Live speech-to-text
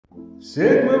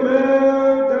Sigma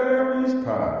Male Diaries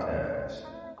Podcast.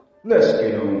 Let's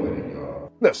get on with it,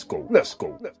 y'all. Let's go.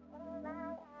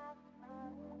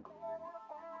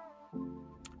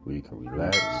 We can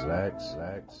relax,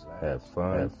 have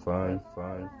fun,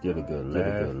 get a good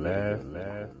laugh,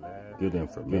 good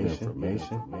information,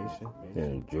 and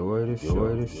enjoy the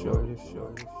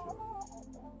show.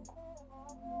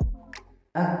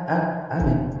 I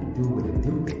mean, to do what it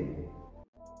do, baby.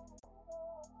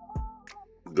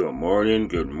 Good morning,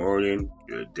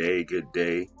 good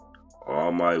day,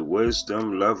 all my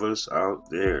wisdom lovers out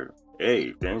there.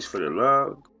 Hey, thanks for the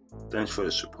love, thanks for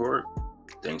the support,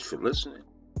 thanks for listening,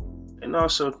 and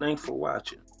also thanks for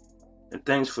watching. And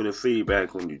thanks for the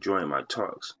feedback when you join my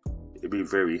talks. It'd be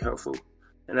very helpful,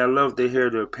 and I love to hear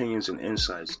the opinions and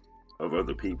insights of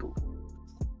other people.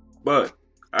 But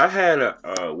I had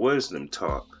a wisdom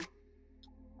talk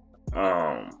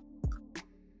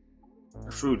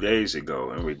a few days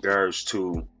ago in regards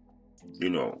to,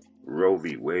 Roe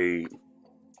v. Wade,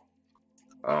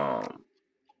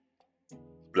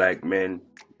 black men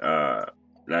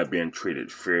not being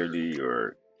treated fairly,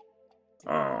 or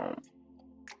how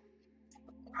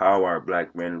are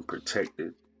black men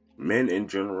protected, men in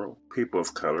general, people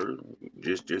of color,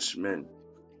 just men.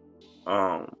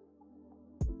 I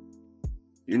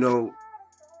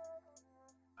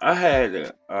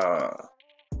had a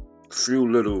few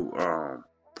little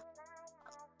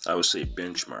I would say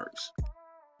benchmarks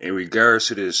in regards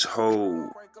to this whole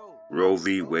Roe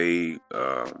v. Wade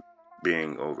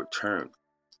being overturned.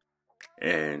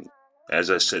 And as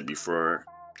I said before,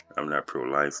 I'm not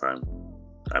pro-life,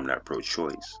 I'm not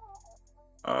pro-choice.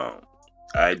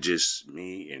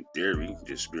 Me in theory,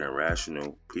 just being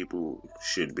rational, people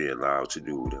should be allowed to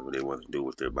do whatever they want to do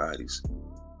with their bodies.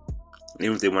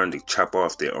 Even if they wanted to chop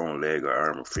off their own leg or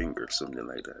arm or finger, something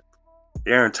like that,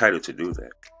 they're entitled to do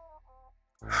that.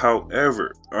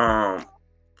 However, I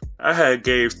had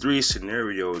gave 3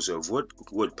 scenarios of what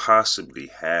would possibly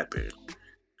happen,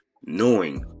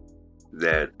 knowing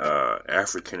that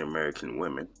African American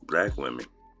women, black women,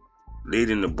 lead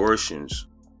in abortions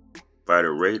by the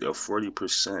rate of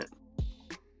 40%.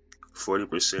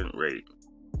 40% rate,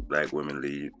 black women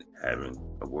lead having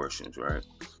abortions, right?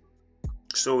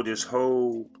 So this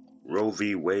whole Roe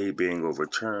v. Wade being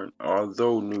overturned,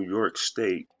 although New York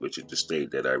State, which is the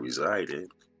state that I reside in,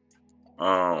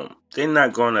 they're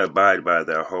not going to abide by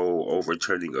that whole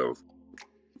overturning of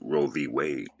Roe v.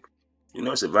 Wade.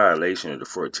 It's a violation of the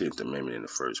 14th Amendment in the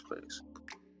first place.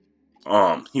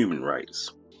 Human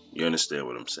rights. You understand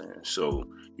what I'm saying? So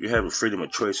you have a freedom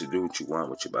of choice to do what you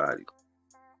want with your body.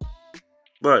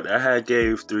 But I had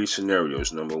gave 3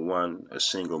 scenarios. Number 1, a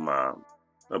single mom,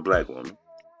 a black woman,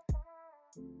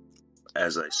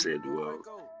 as I said,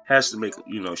 has to make,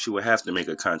 she would have to make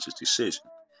a conscious decision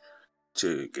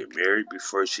to get married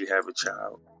before she have a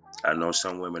child. I know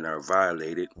some women are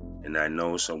violated, and I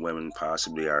know some women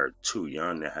possibly are too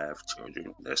young to have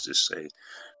children. Let's just say,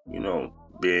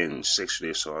 being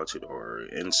sexually assaulted or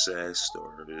incest,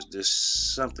 or there's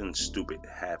just something stupid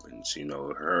happens.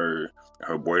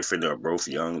 Her boyfriend are both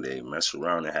young, they mess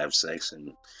around and have sex,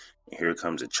 and here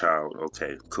comes a child.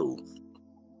 Okay, cool.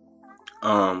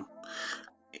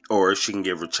 Or she can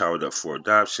give her child up for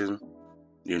adoption,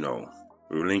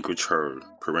 relinquish her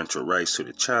parental rights to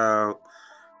the child,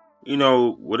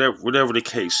 whatever the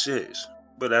case is.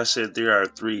 But I said there are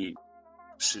 3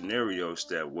 scenarios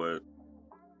that would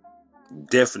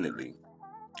definitely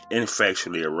and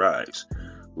factually arise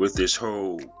with this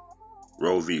whole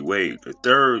Roe v. Wade. The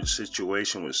third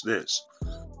situation was this.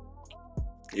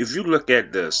 If you look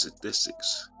at the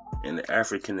statistics in the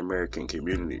African American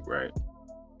community, right,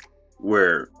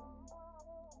 where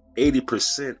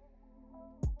 80%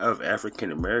 of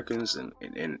African Americans and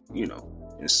in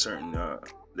certain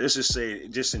let's just say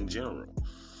just in general,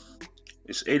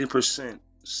 it's 80%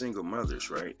 single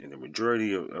mothers, right? And the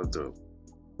majority of the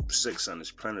sex on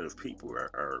this planet of people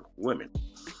are women.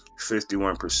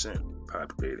 51%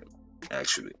 populated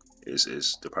actually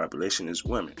is the population is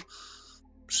women.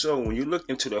 So when you look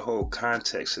into the whole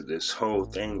context of this whole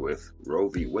thing with Roe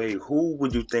v. Wade, who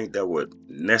would you think that would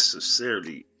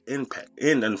necessarily impact,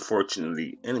 and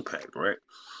unfortunately impact, right?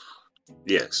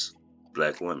 Yes,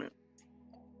 black women.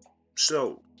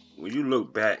 So when you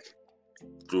look back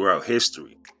throughout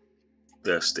history,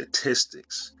 the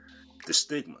statistics, the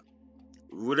stigma,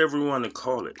 whatever you want to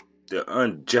call it, the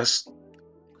unjust,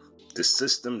 the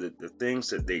system, the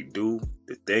things that they do,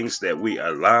 the things that we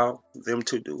allow them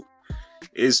to do,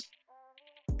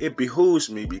 it behooves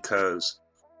me because,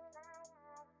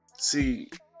 see,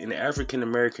 in the African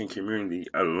American community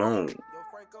alone,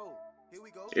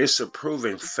 it's a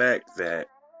proven fact that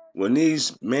when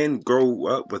these men grow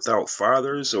up without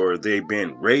fathers, or they've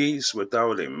been raised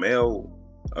without a male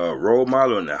role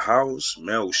model in the house,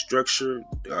 male structure,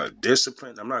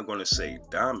 discipline, I'm not going to say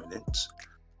dominance,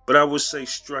 but I would say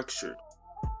structure.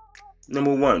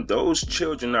 Number one, those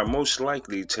children are most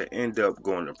likely to end up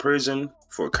going to prison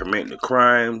for committing a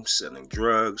crime, selling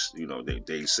drugs.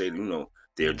 They say,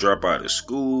 they'll drop out of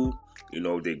school,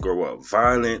 they grow up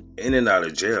violent, in and out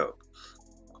of jail.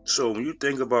 So when you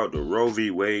think about the Roe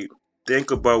v. Wade,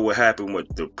 think about what happened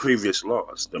with the previous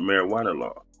laws, the marijuana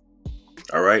law.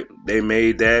 All right, they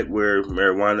made that where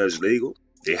marijuana is legal.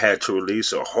 They had to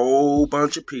release a whole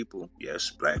bunch of people.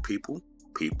 Yes, black people,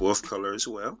 people of color as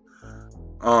well.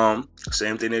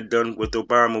 Same thing they done with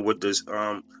Obama with this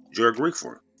drug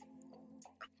reform.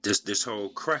 This whole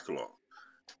crack law,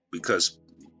 because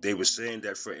they were saying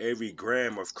that for every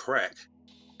gram of crack,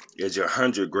 there's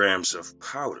 100 grams of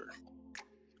powder.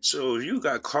 So if you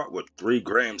got caught with 3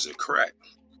 grams of crack,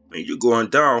 man, you're going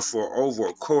down for over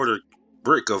a quarter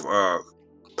brick of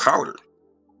powder.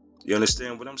 You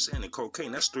understand what I'm saying? In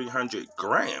cocaine, that's 300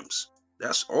 grams.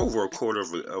 That's over a quarter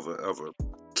of a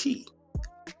key.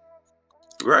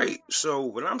 Right? So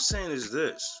what I'm saying is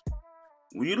this.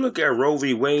 When you look at Roe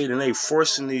v. Wade and they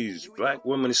forcing these black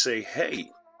women to say,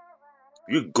 hey,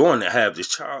 you're going to have this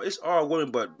child. It's all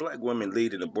women, but black women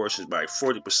lead in abortions by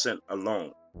 40%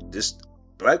 alone. This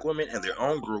black women in their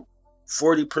own group,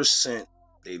 40%,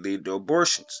 they lead to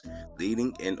abortions,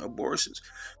 leading in abortions.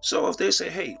 So if they say,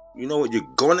 hey, you know what, you're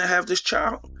going to have this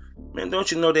child, man,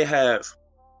 don't you know they have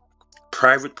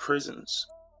private prisons?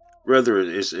 Whether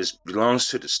it belongs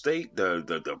to the state,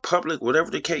 the public,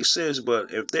 whatever the case is,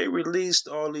 but if they released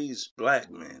all these black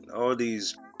men, all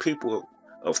these people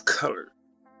of color,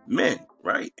 men,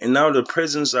 right? And now the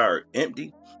prisons are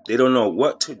empty. They don't know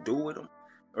what to do with them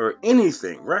or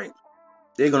anything, right?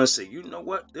 They're going to say, you know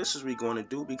what? This is what we're going to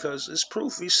do because it's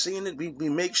proof. We've seen it. We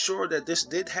make sure that this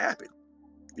did happen.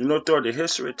 Throughout the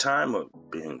history of time of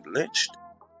being lynched,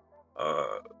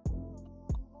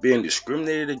 being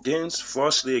discriminated against,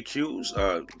 falsely accused,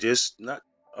 just not,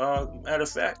 matter of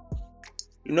fact,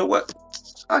 you know what?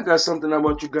 I got something I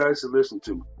want you guys to listen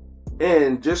to.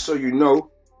 And just so you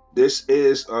know, this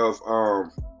is of,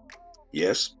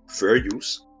 yes, fair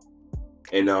use.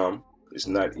 And it's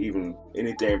not even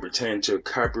anything pertaining to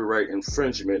copyright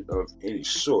infringement of any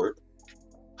sort.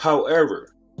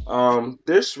 However,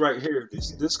 this right here,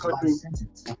 this clipping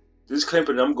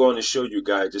I'm going to show you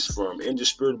guys is from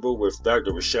Indisputable with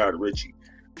Dr. Rashad Ritchie.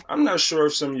 I'm not sure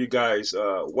if some of you guys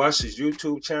watch his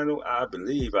YouTube channel. I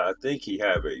think he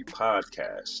have a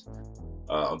podcast,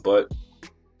 but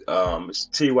it's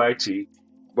TYT.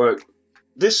 But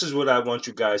this is what I want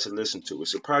you guys to listen to.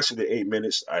 It's approximately 8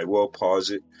 minutes. I will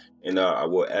pause it, and I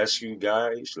will ask you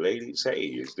guys, ladies, hey,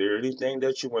 is there anything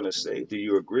that you want to say? Do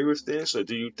you agree with this, or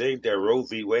do you think that Roe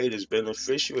v. Wade is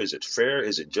beneficial? Is it fair?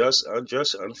 Is it just,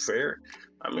 unjust, unfair?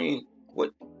 I mean,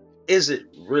 what is it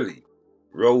really?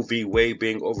 Roe v. Wade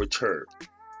being overturned.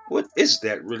 What is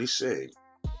that really saying?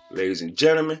 Ladies and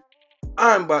gentlemen,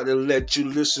 I'm about to let you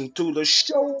listen to the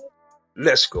show.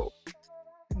 Let's go.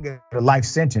 Get a life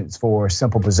sentence for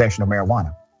simple possession of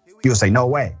marijuana. You'll say, no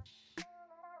way.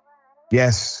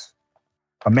 Yes,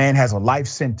 a man has a life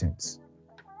sentence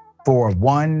for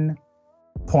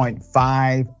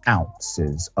 1.5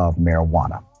 ounces of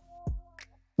marijuana.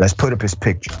 Let's put up his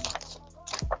picture.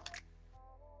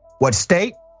 What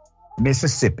state?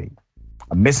 Mississippi.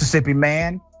 A Mississippi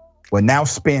man will now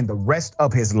spend the rest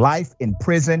of his life in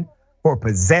prison for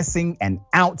possessing 1.5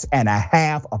 ounces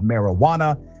of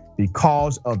marijuana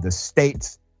because of the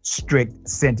state's strict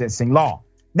sentencing law.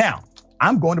 Now,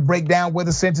 I'm going to break down where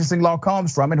the sentencing law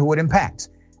comes from and who it impacts.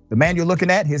 The man you're looking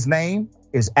at, his name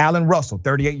is Alan Russell,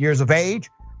 38 years of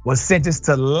age, was sentenced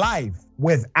to life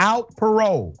without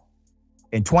parole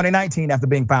in 2019 after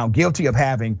being found guilty of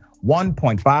having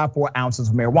 1.54 ounces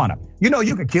of marijuana. You know,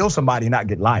 you can kill somebody and not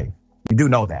get life. You do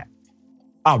know that.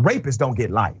 Rapists don't get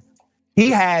life.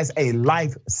 He has a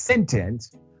life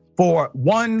sentence for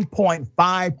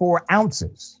 1.54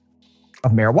 ounces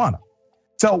of marijuana.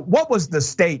 So what was the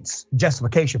state's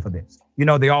justification for this? You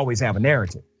know, they always have a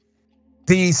narrative.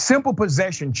 The simple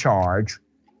possession charge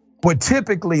would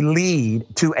typically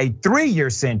lead to a 3-year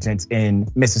sentence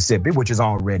in Mississippi, which is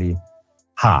already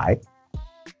high.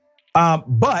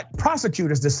 But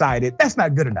prosecutors decided that's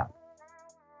not good enough.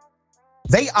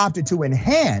 They opted to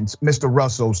enhance Mr.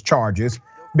 Russell's charges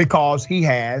because he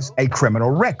has a criminal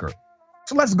record.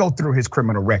 So let's go through his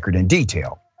criminal record in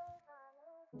detail.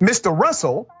 Mr.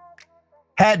 Russell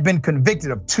had been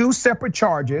convicted of 2 separate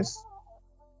charges.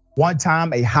 One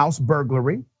time a house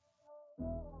burglary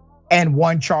and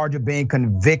one charge of being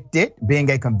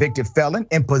a convicted felon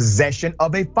in possession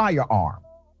of a firearm.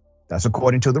 That's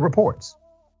according to the reports.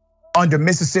 Under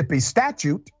Mississippi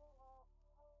statute,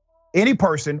 any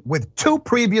person with 2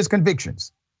 previous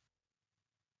convictions,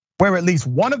 where at least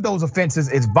one of those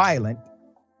offenses is violent,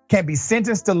 can be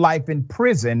sentenced to life in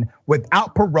prison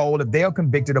without parole if they are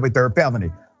convicted of a 3rd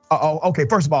felony. Okay,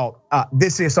 first of all,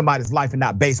 this is somebody's life and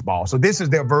not baseball. So this is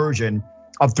their version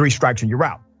of 3 strikes and you're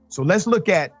out. So let's look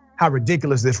at how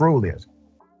ridiculous this rule is.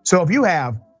 So if you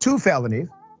have 2 felonies,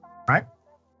 right?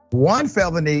 One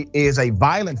felony is a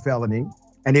violent felony.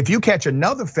 And if you catch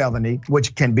another felony,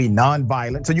 which can be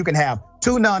non-violent, so you can have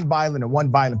 2 non-violent and 1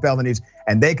 violent felonies,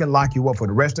 and they can lock you up for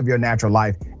the rest of your natural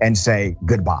life and say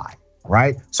goodbye,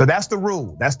 right? So that's the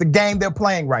rule. That's the game they're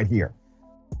playing right here.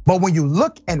 But when you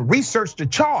look and research the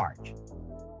charge,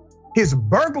 his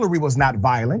burglary was not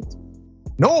violent,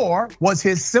 nor was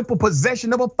his simple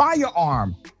possession of a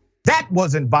firearm. That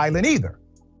wasn't violent either.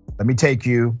 Let me take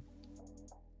you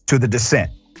to the dissent.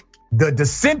 The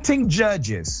dissenting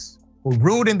judges who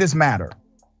ruled in this matter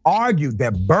argued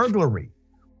that burglary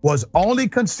was only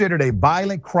considered a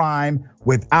violent crime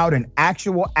without an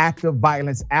actual act of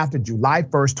violence after July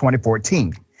 1st,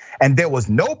 2014. And there was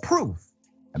no proof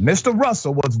that Mr.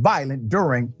 Russell was violent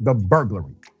during the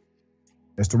burglary.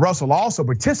 Mr. Russell also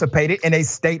participated in a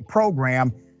state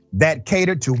program that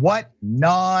catered to what?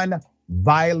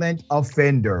 Non-violent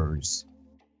offenders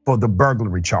for the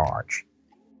burglary charge.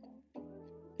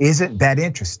 Isn't that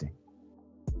interesting?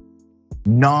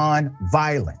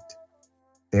 Non-violent.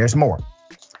 There's more.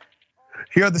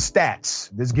 Here are the stats.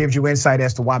 This gives you insight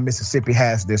as to why Mississippi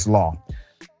has this law.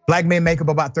 Black men make up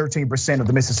about 13% of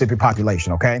the Mississippi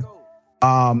population, okay?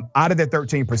 Out of that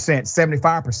 13%,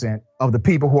 75% of the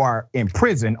people who are in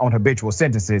prison on habitual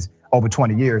sentences over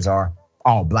 20 years are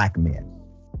all black men.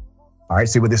 All right,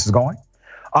 see where this is going?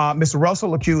 Mr.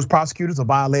 Russell accused prosecutors of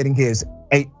violating his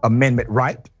 8th Amendment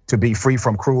right to be free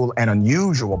from cruel and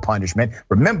unusual punishment.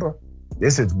 Remember,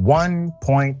 this is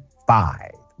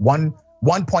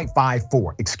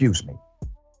 1.54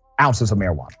 ounces of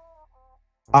marijuana.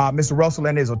 Mr. Russell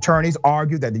and his attorneys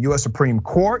argued that the US Supreme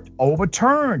Court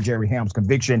overturned Jerry Ham's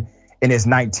conviction in his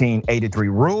 1983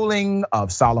 ruling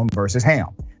of Solomon versus Ham.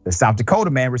 The South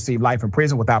Dakota man received life in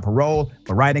prison without parole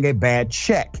for writing a bad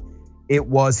check. It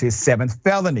was his 7th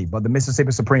felony, but the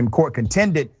Mississippi Supreme Court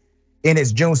contended in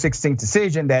its June 16th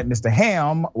decision that Mr.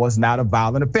 Ham was not a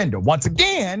violent offender. Once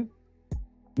again,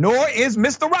 nor is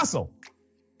Mr. Russell,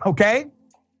 okay?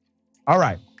 All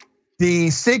right. The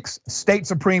 6 state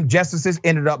Supreme justices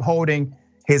ended up holding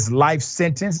his life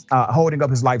sentence,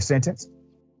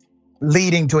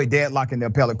 leading to a deadlock in the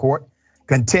appellate court,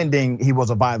 contending he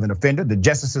was a violent offender. The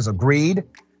justices agreed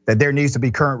that there needs to be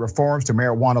current reforms to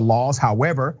marijuana laws.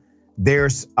 However,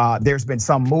 there's been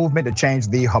some movement to change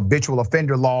the habitual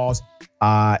offender laws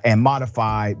and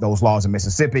modify those laws in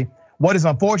Mississippi. What is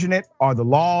unfortunate are the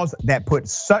laws that put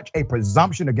such a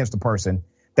presumption against a person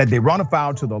that they run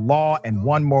afoul to the law in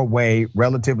one more way,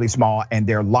 relatively small, and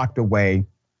they're locked away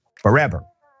forever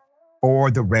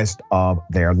for the rest of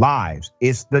their lives.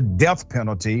 It's the death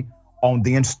penalty on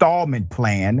the installment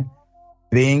plan,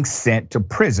 being sent to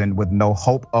prison with no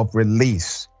hope of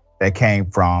release. That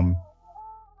came from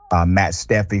Matt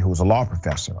Steffi, who's a law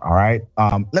professor, all right?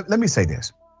 Let me say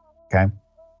this, okay?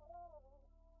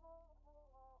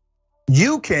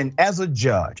 You can, as a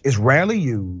judge, it's rarely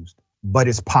used, but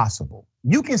it's possible.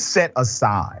 You can set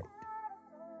aside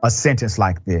a sentence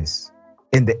like this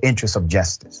in the interest of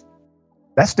justice.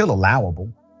 That's still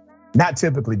allowable. Not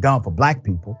typically done for black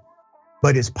people,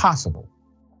 but it's possible.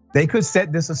 They could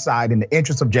set this aside in the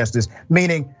interest of justice,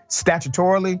 meaning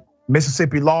statutorily,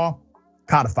 Mississippi law,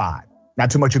 codified. Not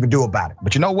too much you can do about it.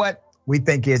 But you know what? We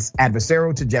think it's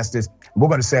adversarial to justice. We're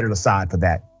gonna set it aside for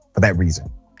that reason.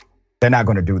 They're not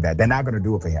gonna do that. They're not gonna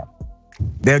do it for him.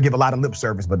 They'll give a lot of lip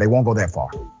service, but they won't go that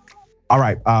far. All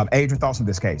right, Adrian, thoughts on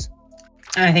this case?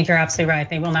 I think you're absolutely right.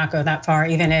 They will not go that far,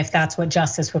 even if that's what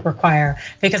justice would require.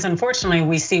 Because unfortunately,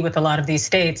 we see with a lot of these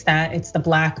states that it's the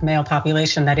black male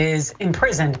population that is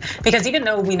imprisoned. Because even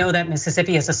though we know that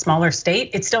Mississippi is a smaller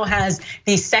state, it still has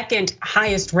the 2nd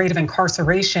highest rate of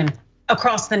incarceration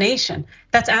across the nation.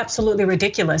 That's absolutely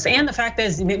ridiculous. And the fact that,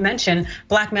 as you mentioned,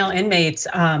 black male inmates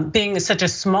being such a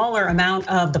smaller amount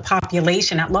of the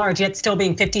population at large, yet still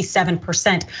being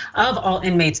 57% of all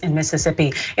inmates in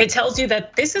Mississippi. It tells you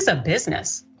that this is a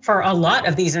business. for a lot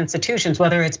of these institutions,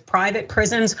 whether it's private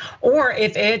prisons or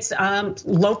if it's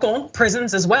local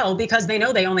prisons as well, because they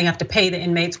know they only have to pay the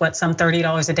inmates, some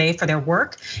 $30 a day for their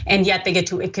work, and yet they get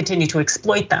to continue to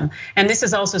exploit them. And this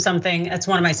is also something, that's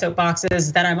one of my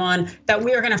soapboxes that I'm on, that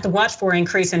we are gonna have to watch for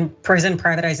increase in prison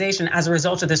privatization as a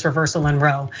result of this reversal in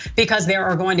Roe, because there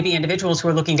are going to be individuals who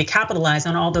are looking to capitalize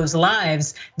on all those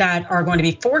lives that are going to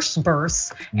be forced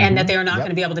births and that they are not going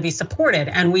to be able to be supported.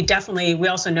 And we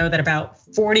also know that about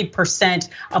 40%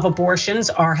 of abortions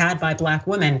are had by Black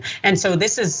women. And so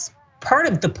this is part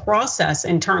of the process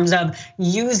in terms of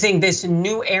using this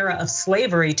new era of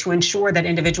slavery to ensure that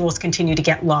individuals continue to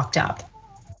get locked up.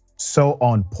 So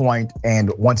on point,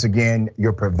 and once again,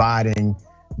 you're providing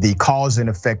the cause and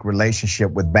effect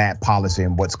relationship with bad policy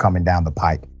and what's coming down the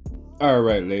pike. All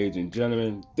right, ladies and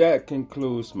gentlemen, that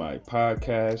concludes my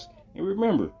podcast. And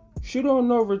remember, shoot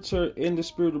on over to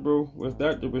Indisputable with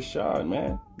Dr. Rashad,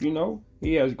 man. You know,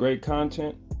 he has great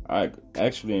content. I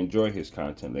actually enjoy his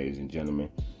content, ladies and gentlemen.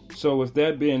 So with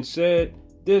that being said,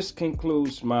 this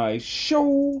concludes my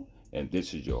show. And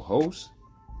this is your host,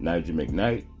 Nigel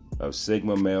McKnight of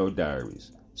Sigma Male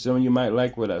Diaries. Some of you might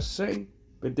like what I say,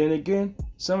 but then again,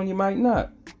 some of you might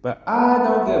not. But I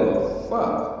don't give a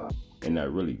fuck. And I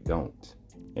really don't.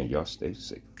 And y'all stay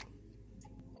safe.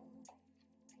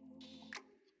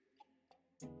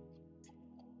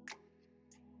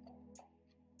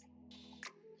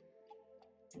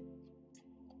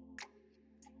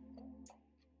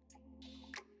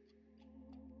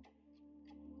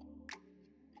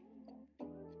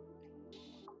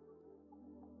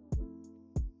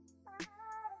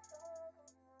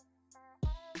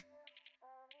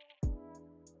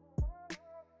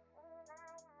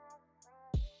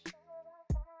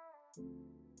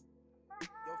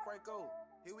 Franco,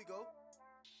 here we go.